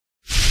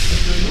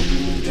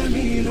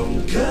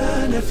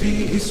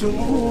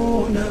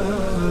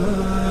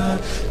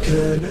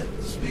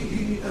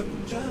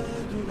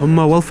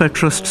Ummah Welfare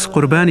Trust's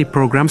Qurbani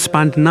program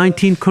spanned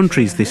 19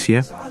 countries this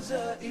year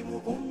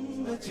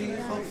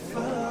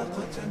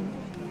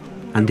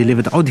and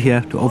delivered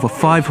Udhiyyah to over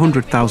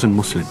 500,000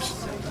 Muslims.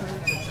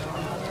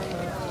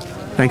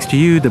 Thanks to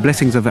you, the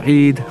blessings of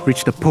Eid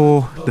reach the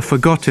poor, the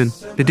forgotten,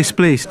 the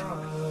displaced,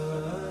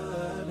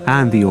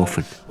 and the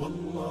orphaned.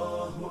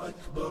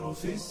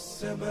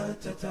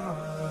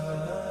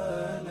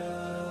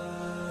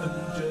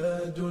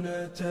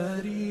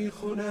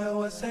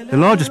 The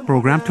largest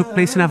program took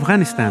place in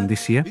Afghanistan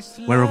this year,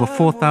 where over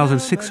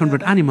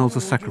 4,600 animals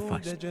were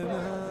sacrificed.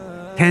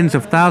 Tens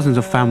of thousands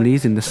of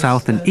families in the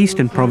south and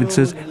eastern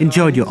provinces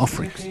enjoyed your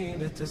offerings.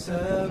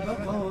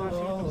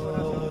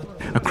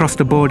 Across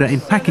the border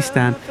in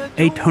Pakistan,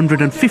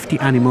 850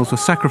 animals were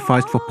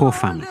sacrificed for poor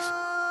families,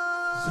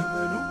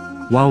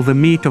 while the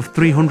meat of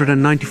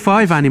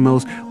 395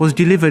 animals was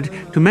delivered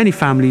to many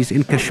families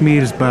in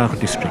Kashmir's Bagh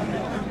district.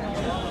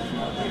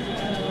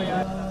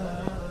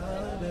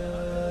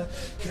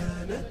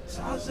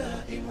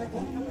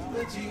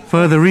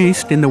 Further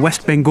east, in the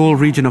West Bengal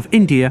region of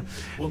India,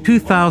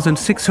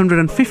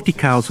 2,650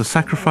 cows were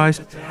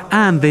sacrificed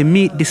and their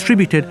meat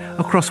distributed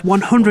across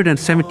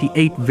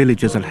 178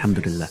 villages,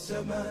 alhamdulillah.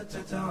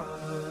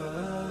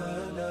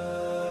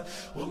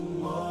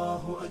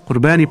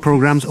 Qurbani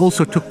programs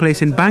also took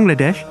place in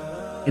Bangladesh,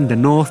 in the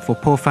north for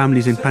poor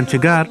families in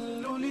Panchgarh,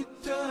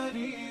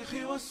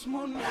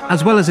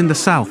 as well as in the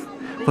south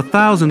for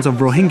thousands of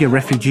Rohingya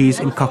refugees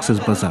in Cox's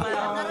Bazar.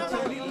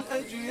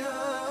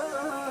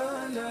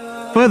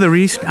 Further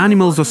east,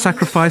 animals were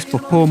sacrificed for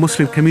poor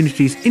Muslim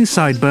communities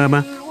inside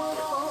Burma,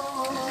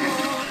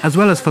 as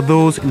well as for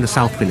those in the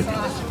South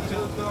Philippines.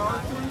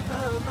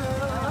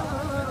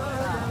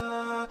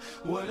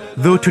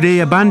 Though today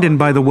abandoned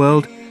by the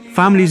world,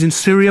 families in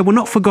Syria were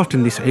not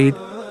forgotten this Eid.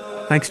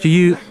 Thanks to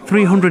you,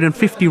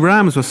 350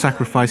 rams were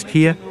sacrificed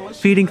here,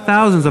 feeding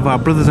thousands of our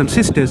brothers and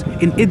sisters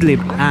in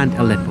Idlib and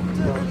Aleppo.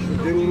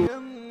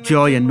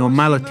 Joy and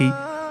normality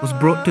was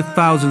brought to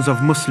thousands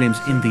of Muslims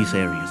in these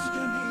areas.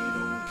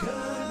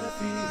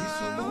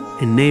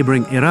 In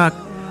neighboring Iraq,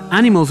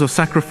 animals were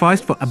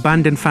sacrificed for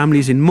abandoned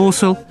families in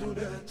Mosul,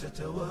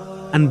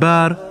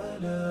 Anbar,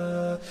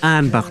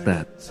 and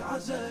Baghdad.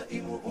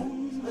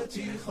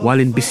 While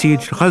in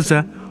besieged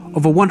Gaza,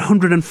 over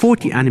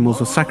 140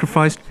 animals were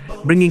sacrificed,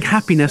 bringing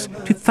happiness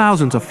to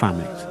thousands of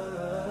families.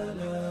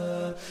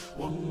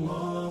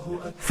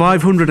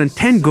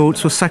 510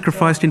 goats were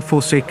sacrificed in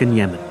forsaken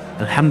Yemen.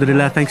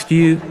 Alhamdulillah, thanks to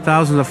you,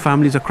 thousands of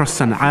families across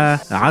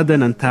Sana'a,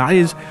 Aden and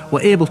Ta'iz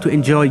were able to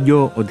enjoy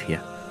your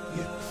Udhiyyah.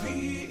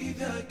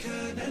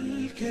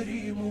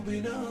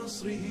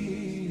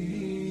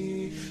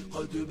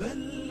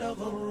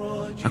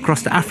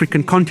 Across the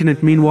African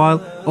continent, meanwhile,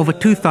 over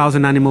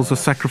 2,000 animals were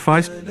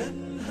sacrificed.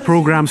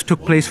 Programs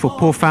took place for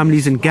poor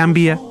families in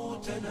Gambia,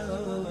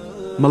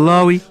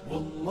 Malawi,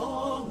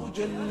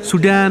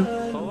 Sudan,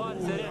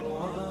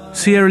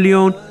 Sierra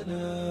Leone,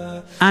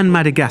 and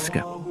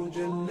Madagascar,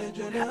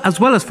 as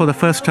well as for the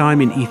first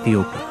time in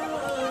Ethiopia.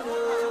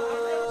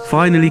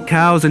 Finally,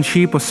 cows and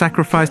sheep were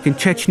sacrificed in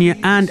Chechnya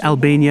and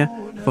Albania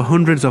for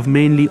hundreds of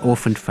mainly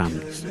orphaned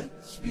families.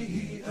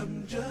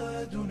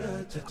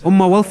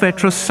 Ummah Welfare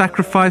Trust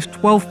sacrificed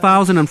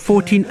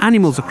 12,014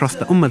 animals across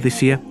the Ummah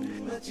this year,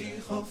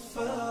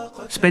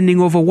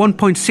 spending over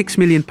 £1.6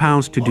 million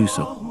to do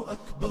so.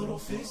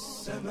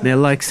 May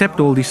Allah accept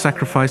all these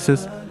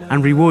sacrifices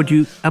and reward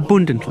you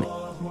abundantly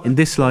in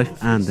this life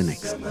and the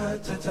next.